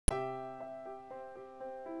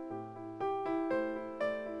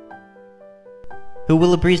Who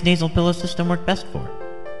will a Breeze nasal pillow system work best for?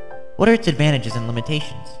 What are its advantages and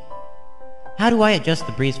limitations? How do I adjust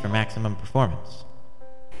the Breeze for maximum performance?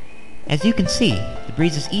 As you can see, the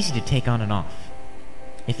Breeze is easy to take on and off.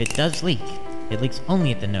 If it does leak, it leaks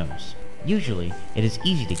only at the nose. Usually, it is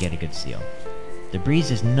easy to get a good seal. The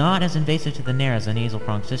Breeze is not as invasive to the nair as a nasal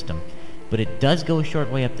prong system, but it does go a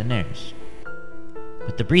short way up the nairs.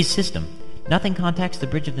 With the Breeze system, nothing contacts the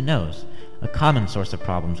bridge of the nose, a common source of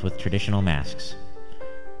problems with traditional masks.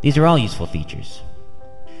 These are all useful features.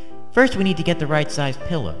 First, we need to get the right size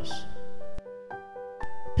pillows.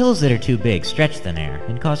 Pillows that are too big stretch the nair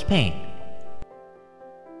and cause pain.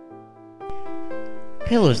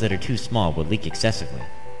 Pillows that are too small will leak excessively.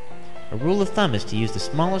 A rule of thumb is to use the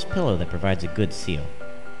smallest pillow that provides a good seal.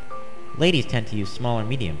 Ladies tend to use small or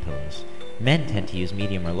medium pillows. Men tend to use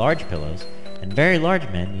medium or large pillows, and very large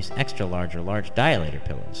men use extra large or large dilator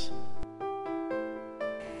pillows.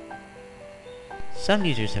 Some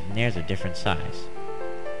users have nairs of different size.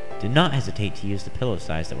 Do not hesitate to use the pillow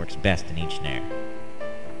size that works best in each nair.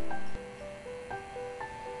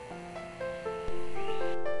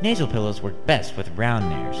 Nasal pillows work best with round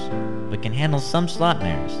nairs, but can handle some slot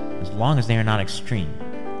nairs, as long as they are not extreme.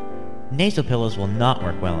 Nasal pillows will not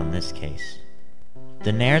work well in this case.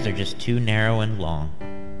 The nairs are just too narrow and long.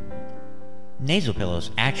 Nasal pillows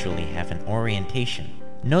actually have an orientation.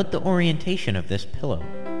 Note the orientation of this pillow.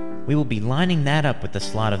 We will be lining that up with the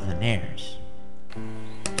slot of the nairs.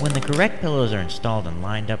 When the correct pillows are installed and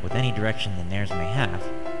lined up with any direction the nairs may have,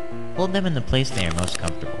 hold them in the place they are most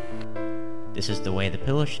comfortable. This is the way the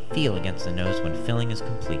pillow should feel against the nose when filling is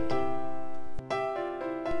complete.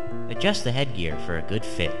 Adjust the headgear for a good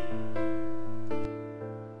fit.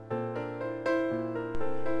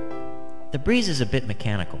 The Breeze is a bit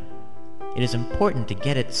mechanical. It is important to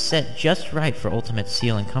get it set just right for ultimate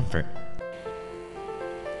seal and comfort.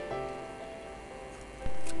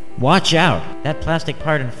 Watch out! That plastic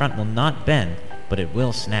part in front will not bend, but it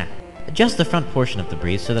will snap. Adjust the front portion of the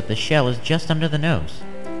Breeze so that the shell is just under the nose.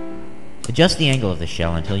 Adjust the angle of the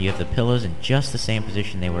shell until you have the pillows in just the same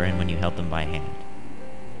position they were in when you held them by hand.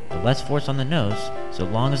 The less force on the nose, so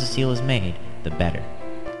long as the seal is made, the better.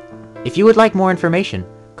 If you would like more information,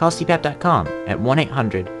 call CPAP.com at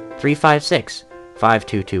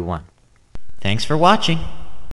 1-800-356-5221. Thanks for watching!